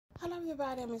Hello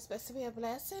everybody, I'm supposed to be a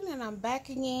blessing and I'm back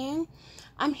again.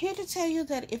 I'm here to tell you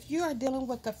that if you are dealing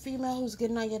with a female who's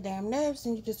getting on your damn nerves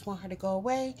and you just want her to go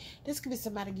away, this could be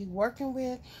somebody you working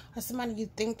with or somebody you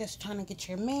think that's trying to get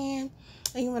your man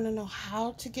and you want to know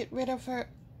how to get rid of her.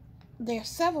 There are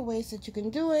several ways that you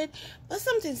can do it, but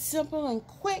something simple and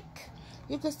quick.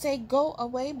 You could say, go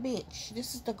away, bitch.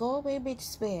 This is the go away, bitch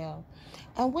spell.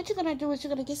 And what you're going to do is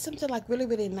you're going to get something like really,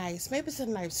 really nice. Maybe it's a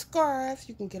nice scarf.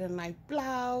 You can get a nice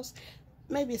blouse.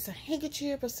 Maybe it's a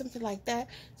handkerchief or something like that.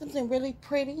 Something really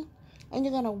pretty. And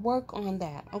you're going to work on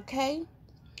that, okay?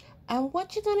 And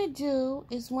what you're going to do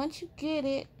is once you get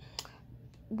it,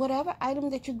 whatever item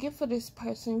that you get for this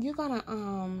person, you're going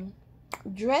to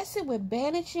dress it with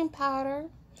banishing powder.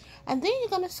 And then you're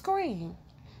going to scream.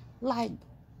 Like,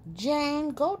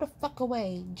 Jane, go the fuck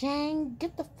away. Jane,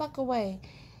 get the fuck away.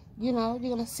 You know,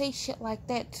 you're going to say shit like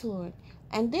that to her.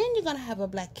 And then you're going to have a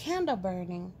black candle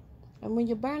burning. And when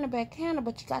you burn a black candle,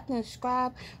 but you got to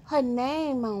inscribe her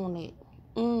name on it.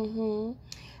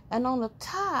 And on the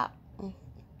top,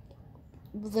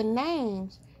 the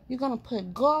names, you're going to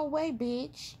put, go away,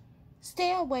 bitch.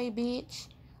 Stay away, bitch.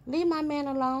 Leave my man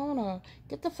alone, or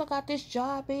get the fuck out this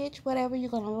job, bitch. Whatever.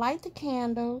 You're going to light the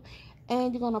candle.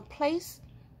 And you're going to place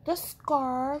the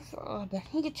scarf or the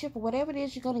handkerchief or whatever it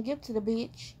is you're going to give to the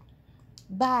bitch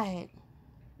by it.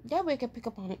 That way it can pick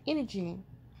up on the energy.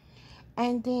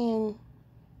 And then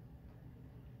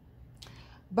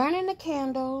burning the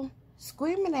candle,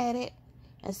 screaming at it,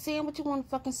 and saying what you want to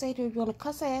fucking say to her. If you want to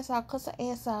cuss her ass out, cuss her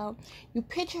ass out. You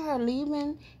picture her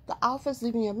leaving the office,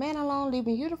 leaving your man alone,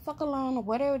 leaving you the fuck alone, or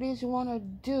whatever it is you want her to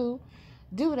do.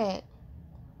 Do that.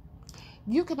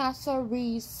 You can also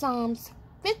read Psalms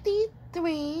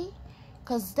 53,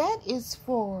 because that is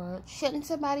for shutting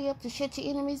somebody up to shut your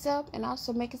enemies up, and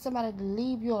also making somebody to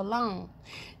leave you alone.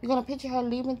 You're going to picture her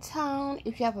leaving town.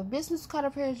 If you have a business card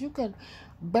of hers, you can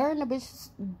burn the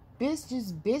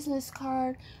bitch's business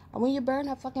card. And when you burn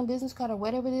her fucking business card or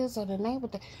whatever it is, or the name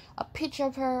with a picture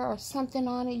of her or something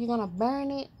on it, you're going to burn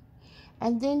it.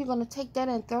 And then you're going to take that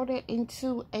and throw that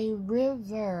into a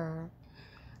river.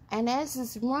 And as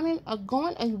it's running or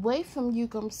going away from you,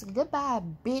 come say, goodbye,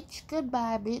 bitch.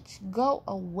 Goodbye, bitch. Go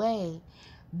away.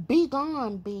 Be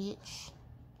gone, bitch.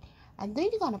 And then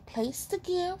you're going to place the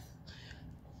gift,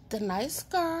 the nice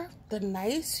scarf, the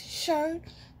nice shirt,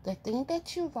 the thing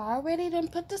that you've already done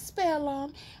put the spell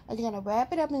on, and you're going to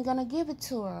wrap it up and you're going to give it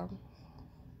to her.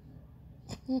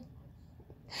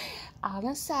 All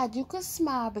inside, you can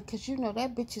smile because you know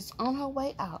that bitch is on her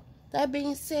way out. That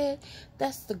being said,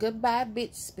 that's the goodbye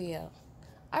bitch spell.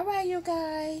 Alright, you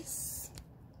guys.